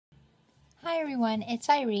Hi everyone, it's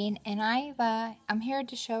Irene, and I'm here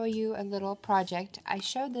to show you a little project. I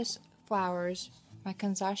showed this flowers, my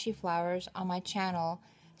Kanzashi flowers, on my channel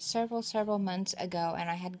several months ago, and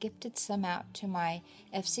I had gifted some out to my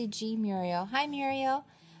FCG Muriel. Hi Muriel!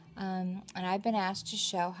 And I've been asked to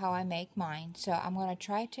show how I make mine, so I'm going to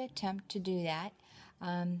try to attempt to do that.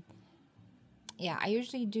 Yeah, I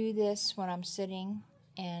usually do this when I'm sitting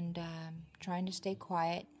and trying to stay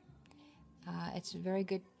quiet. It's very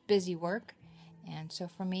good busy work, and so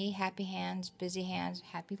for me, happy hands, busy hands,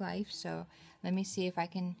 happy life. So let me see if I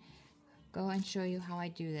can go and show you how I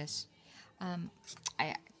do this.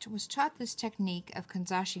 I was taught this technique of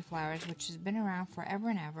Kanzashi flowers, which has been around forever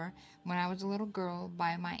and ever, when I was a little girl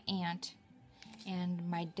by my aunt, and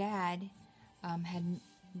my dad had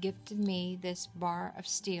gifted me this bar of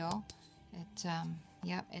steel.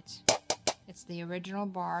 It's the original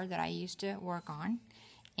bar that I used to work on.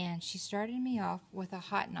 And she started me off with a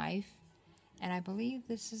hot knife, and I believe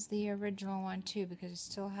this is the original one too, because it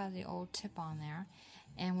still has the old tip on there.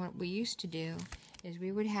 And what we used to do is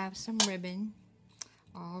we would have some ribbon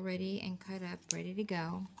all ready and cut up, ready to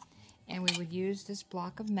go, and we would use this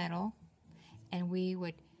block of metal, and we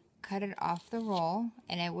would cut it off the roll,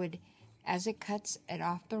 and it would, as it cuts it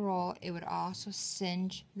off the roll, it would also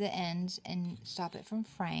singe the ends and stop it from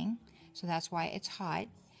fraying, so that's why it's hot.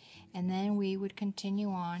 And then we would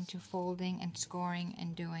continue on to folding and scoring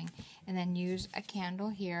and doing, and then use a candle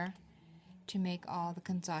here to make all the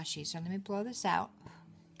Kanzashi. So let me blow this out,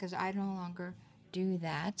 because I no longer do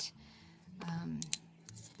that.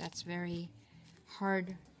 That's very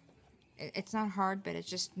hard. It's not hard, but it's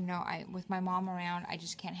just, you know, with my mom around, I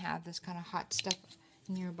just can't have this kind of hot stuff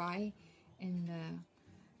nearby in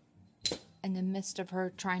the midst of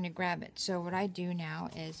her trying to grab it. So what I do now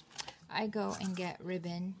is I go and get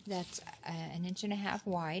ribbon that's 1.5 inches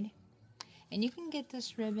wide, and you can get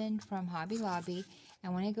this ribbon from Hobby Lobby,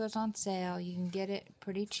 and when it goes on sale you can get it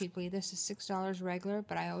pretty cheaply. This is $6 regular,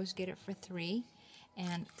 but I always get it for $3,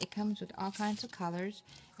 and it comes with all kinds of colors.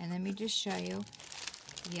 And let me just show you.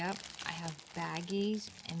 Yep, I have baggies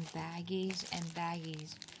and baggies and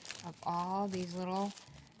baggies of all these little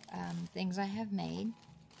things I have made.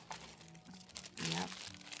 Yep,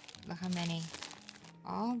 look how many.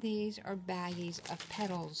 All these are baggies of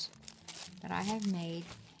petals that I have made,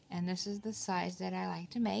 and this is the size that I like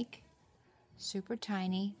to make. Super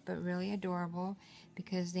tiny, but really adorable,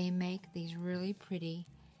 because they make these really pretty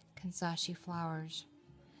Kanzashi flowers.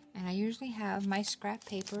 And I usually have my scrap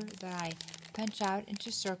paper that I punch out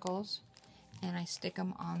into circles, and I stick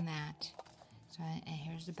them on that. So, and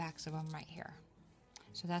here's the backs of them right here.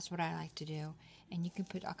 So that's what I like to do. And you can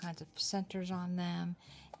put all kinds of centers on them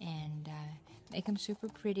and make them super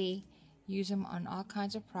pretty. Use them on all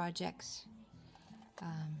kinds of projects,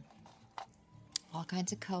 all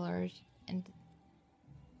kinds of colors, and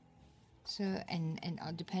so and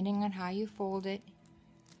depending on how you fold it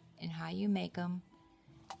and how you make them,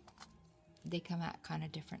 they come out kind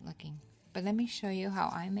of different looking. But let me show you how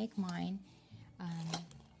I make mine,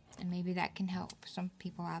 and maybe that can help some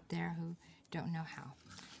people out there who don't know how.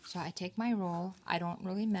 So I take my roll. I don't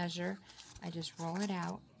really measure. I just roll it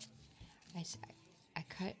out. I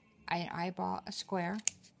eyeball a square,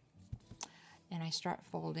 and I start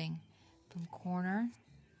folding from corner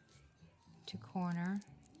to corner,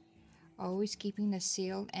 always keeping the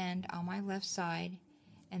sealed end on my left side,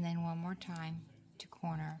 and then one more time to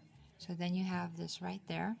corner. So then you have this right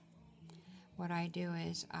there. What I do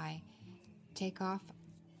is I take off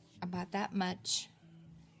about that much,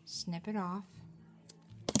 snip it off,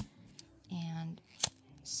 and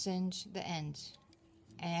singe the ends.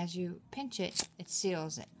 And as you pinch it, it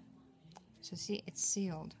seals it. So see, it's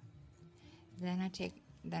sealed. Then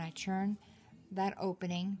I turn that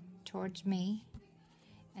opening towards me,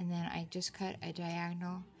 and then I just cut a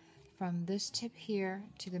diagonal from this tip here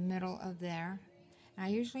to the middle of there. And I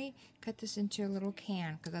usually cut this into a little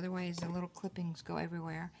can, because otherwise the little clippings go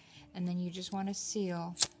everywhere. And then you just want to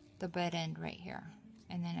seal the butt end right here.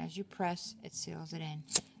 And then as you press, it seals it in.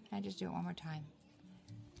 I just do it one more time.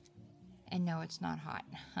 And no, it's not hot.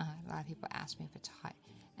 A lot of people ask me if it's hot.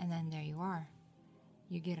 And then there you are.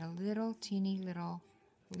 You get a little teeny little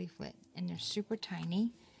leaflet, and they're super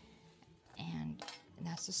tiny. And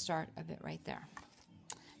that's the start of it right there.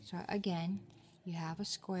 So again, you have a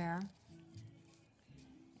square,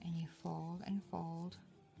 and you fold and fold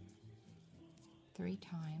 3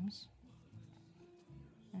 times.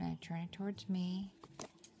 And I turn it towards me.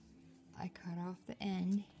 I cut off the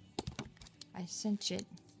end. I cinch it.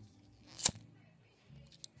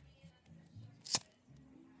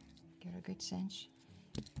 Get a good cinch.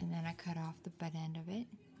 And then I cut off the butt end of it.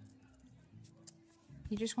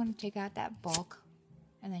 You just want to take out that bulk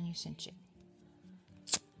and then you cinch it.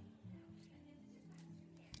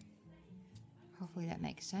 Hopefully that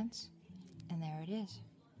makes sense. And there it is.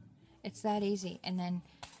 It's that easy. And then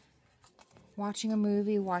watching a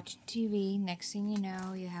movie, watching TV, next thing you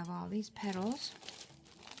know, you have all these petals.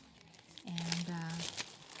 And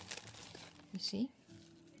you see?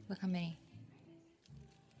 Look how many.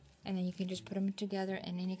 And then you can just put them together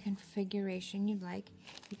in any configuration you'd like.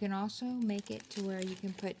 You can also make it to where you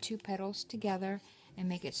can put 2 petals together and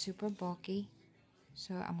make it super bulky.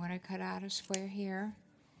 So I'm going to cut out a square here.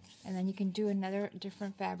 And then you can do another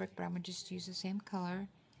different fabric, but I'm going to just use the same color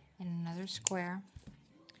and another square.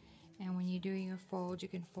 And when you do your fold, you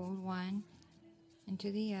can fold one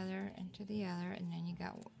into the other, and then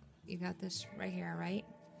you got this right here, right?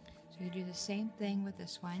 So you do the same thing with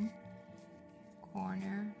this one.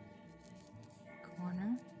 Corner,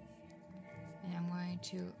 corner, and I'm going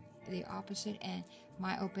to the opposite end.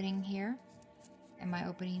 My opening here and my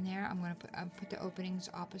opening there, I'm going to put the openings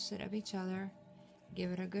opposite of each other.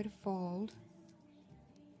 Give it a good fold.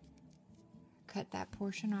 Cut that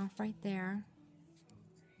portion off right there.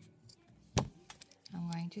 I'm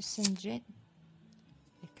going to singe it.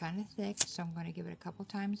 It's kind of thick, so I'm going to give it a couple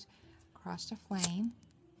times across the flame.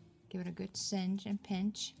 Give it a good singe and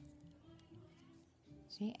pinch.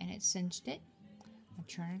 See, and it singed it. I'll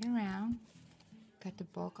turn it around. Cut the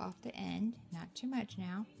bulk off the end. Not too much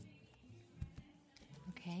now.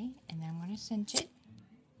 Okay, and then I'm going to cinch it.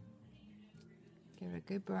 Give it a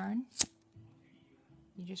good burn.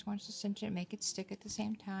 You just want to cinch it, make it stick at the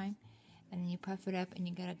same time. And then you puff it up and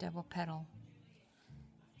you get a double petal.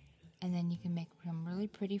 And then you can make some really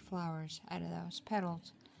pretty flowers out of those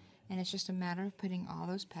petals. And it's just a matter of putting all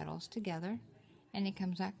those petals together. And it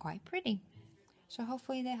comes out quite pretty. So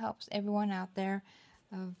hopefully that helps everyone out there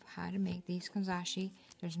of how to make these kanzashi.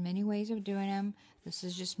 There's many ways of doing them. This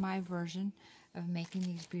is just my version of making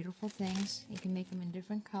these beautiful things. You can make them in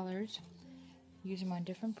different colors. Use them on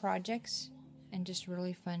different projects, and just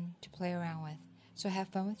really fun to play around with. So have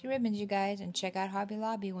fun with your ribbons, you guys, and check out Hobby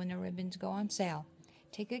Lobby when the ribbons go on sale.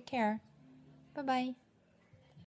 Take good care. Bye-bye.